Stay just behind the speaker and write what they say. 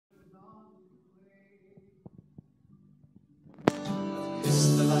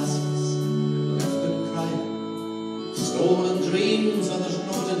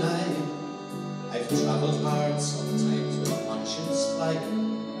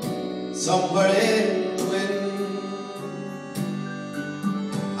somewhere in the wind.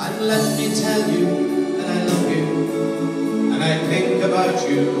 And let me tell you that I love you, and I think about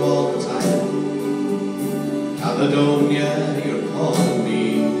you all the time. Caledonia, you're calling me,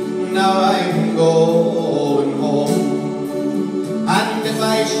 now I'm going home. And if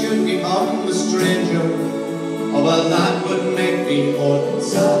I should become a stranger, oh well, that would make me more than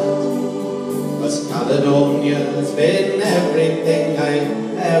sad. 'Cause Caledonia's been everything I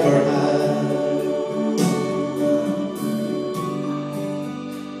ever had.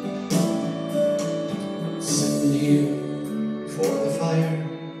 Sitting here before the fire,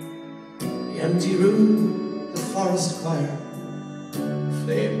 the empty room, the forest choir,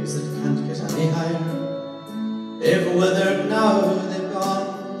 flames that can't get any higher, they've withered now, they've gone.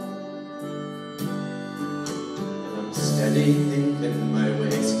 And I'm steady thinking my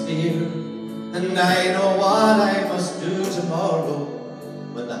way's clear, and I know what I must do tomorrow,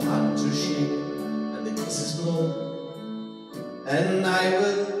 when the hands are shaking and the kisses blow, and I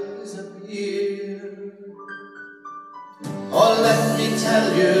will disappear. Oh, let me tell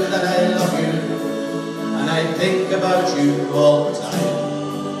you that I love you, and I think about you all the time.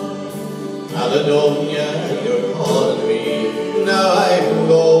 Caledonia, you're calling me, now I'm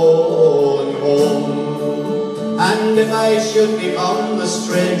going home. And if I should become a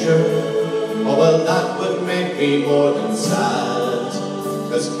stranger, oh well, that would make me more than sad.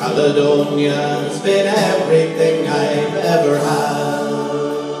 'Cause Caledonia's been everything I've ever had.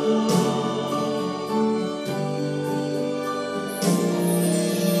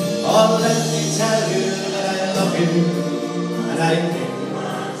 Oh, let me tell you that I love you, and I think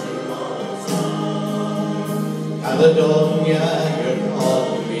about you all the time. Caledonia, you're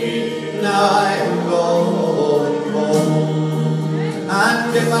calling me, now I'm going home.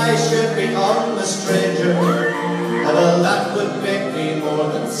 And if I should become a stranger, oh well, that would make me more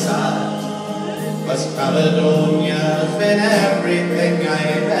than sad. 'Cause Caledonia's been everything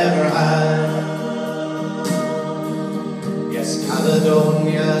I've ever had. Yes,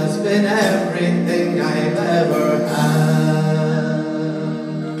 Caledonia's been everything I've ever had.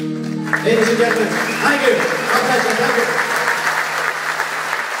 Ladies and gentlemen, thank you. God bless you. Thank you.